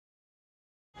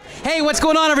Hey, what's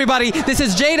going on, everybody? This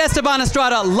is Jade Esteban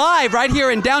Estrada, live right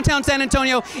here in downtown San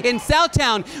Antonio in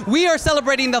Southtown. We are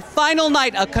celebrating the final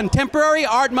night of Contemporary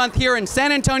Art Month here in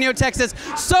San Antonio, Texas.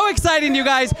 So exciting, you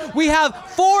guys. We have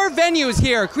 4 venues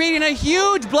here, creating a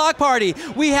huge block party.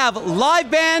 We have live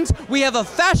bands. We have a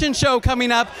fashion show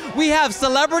coming up. We have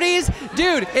celebrities.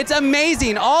 Dude, it's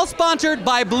amazing. All sponsored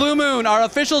by Blue Moon, our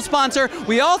official sponsor.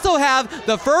 We also have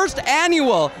the first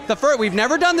annual, we've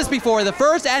never done this before, the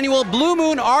first annual Blue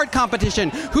Moon Art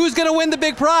Competition. Who's gonna win the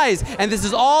big prize? And this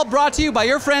is all brought to you by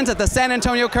your friends at the San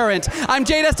Antonio Current. I'm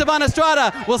Jade Esteban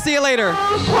Estrada. We'll see you later.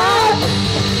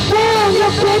 Man,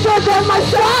 you're bigger than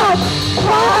myself!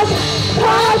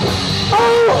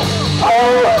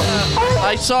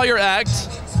 I saw your act.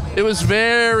 It was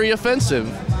very offensive.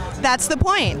 That's the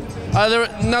point. There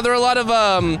are a lot of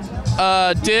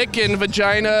dick and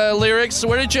vagina lyrics.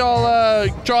 Where did y'all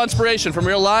draw inspiration from?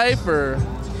 Real life or?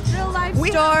 Real life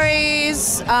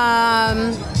stories,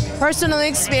 personal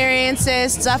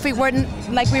experiences, stuff we read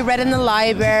in the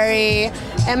library,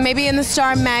 and maybe in the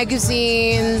Star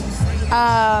magazine.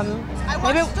 I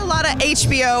watched a lot of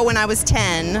HBO when I was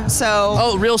 10, so.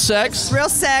 Oh, real sex? Real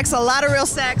sex, a lot of real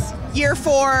sex. Year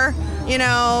 4, you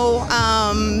know,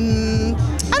 I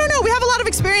don't know, we have a lot of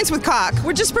experience with cock.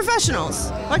 We're just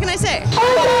professionals. What can I say?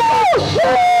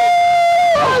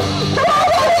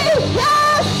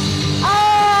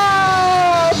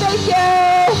 Oh, thank you!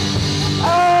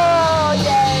 Oh,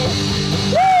 yay!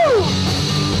 Woo!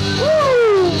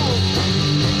 Woo!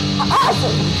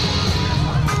 Awesome!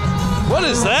 What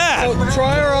is that?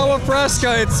 Try our alla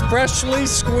fresca. It's freshly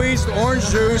squeezed orange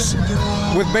juice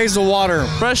with basil water.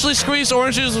 Freshly squeezed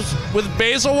orange juice with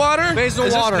basil water? Basil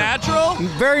is water. This natural?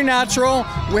 Very natural.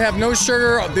 We have no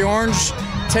sugar. The orange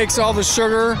takes all the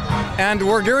sugar, and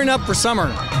we're gearing up for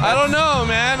summer. I don't know,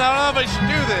 man. I don't know if I should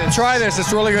do this. Try this.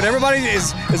 It's really good. Everybody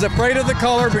is afraid of the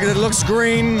color because it looks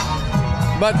green,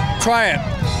 but try it.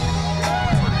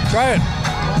 Try it.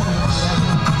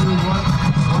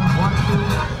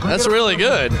 That's really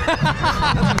good. I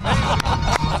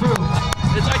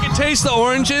can taste the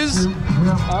oranges.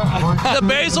 The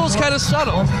basil's kind of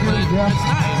subtle. It's nice.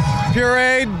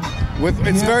 Pureed.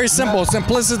 It's very simple.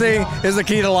 Simplicity is the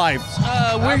key to life.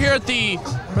 We're here at the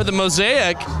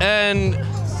Mosaic, and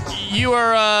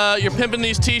you're pimping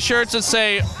these T-shirts that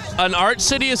say an art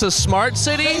city is a smart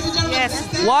city.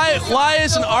 Yes. Why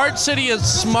is an art city a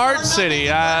smart city?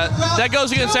 That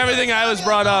goes against everything I was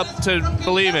brought up to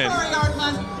believe in.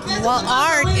 Well,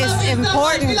 art is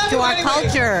important to our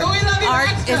culture.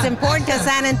 Art is important to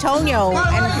San Antonio,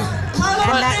 and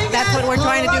that's what we're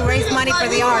trying to do, raise money for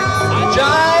the arts.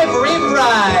 Jive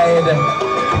Refried.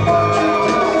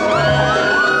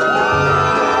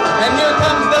 And here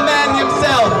comes the man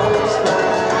himself.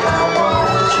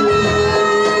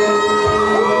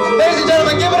 Ladies and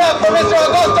gentlemen, give it up for Mr.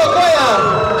 Augusto Coya.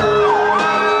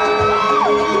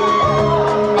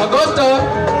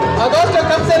 Augusto,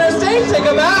 come center stage, take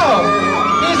a bow.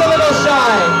 He's a little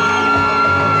shy.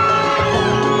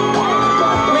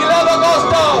 We love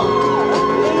Augusto.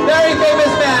 Very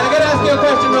famous man. I'm gonna ask you a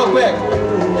question real quick.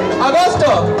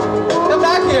 Augusto, come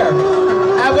back here.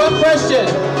 I have one question.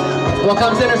 We'll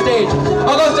come center stage.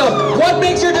 Augusto, what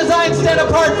makes your design stand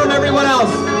apart from everyone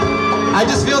else? I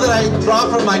just feel that I draw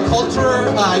from my culture,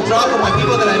 I draw from my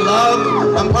people that I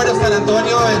love. I'm part of San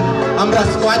Antonio and I'm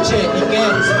Rascuache,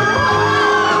 Iquens.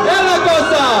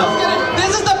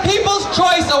 This is the People's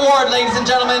Choice Award, ladies and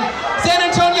gentlemen. San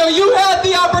Antonio, you had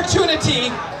the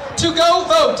opportunity to go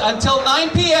vote until 9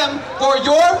 p.m. for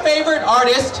your favorite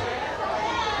artist.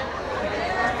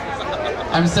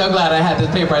 I'm so glad I had this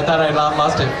paper. I thought I'd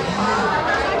lost it.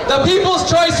 The People's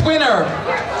Choice winner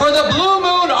for the Blue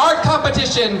Moon Art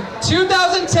Competition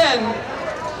 2010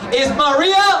 is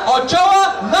Maria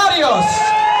Ochoa Larios.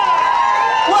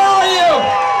 Where are you?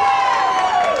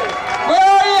 Where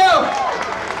are you?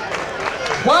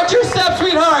 Watch your step,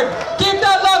 sweetheart. Keep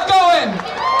that love going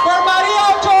for Maria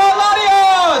Ochoa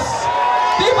Larios.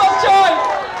 People's Choice.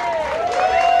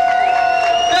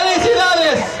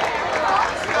 Felicidades.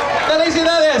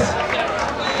 Felicidades.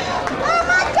 Oh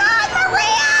my God,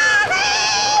 Maria!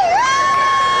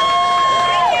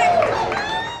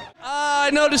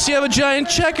 I noticed you have a giant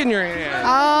check in your hand.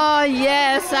 Oh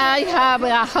yes, I have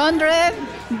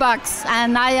 $100,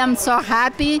 and I am so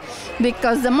happy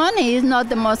because the money is not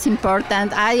the most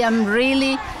important. I am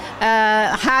really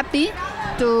happy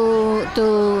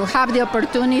to have the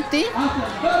opportunity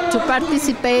to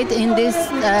participate in this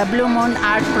Blue Moon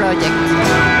Art Project.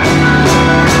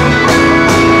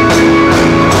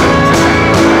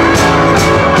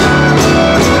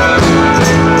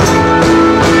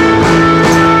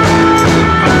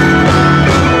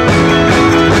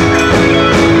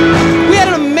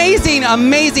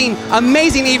 amazing,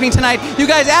 amazing evening tonight. You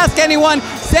guys ask anyone.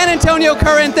 San Antonio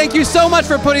Current, thank you so much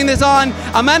for putting this on.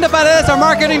 Amanda Paredes, our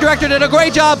marketing director, did a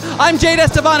great job. I'm Jade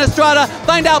Esteban Estrada.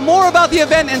 Find out more about the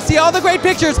event and see all the great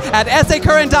pictures at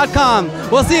sacurrent.com.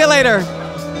 We'll see you later.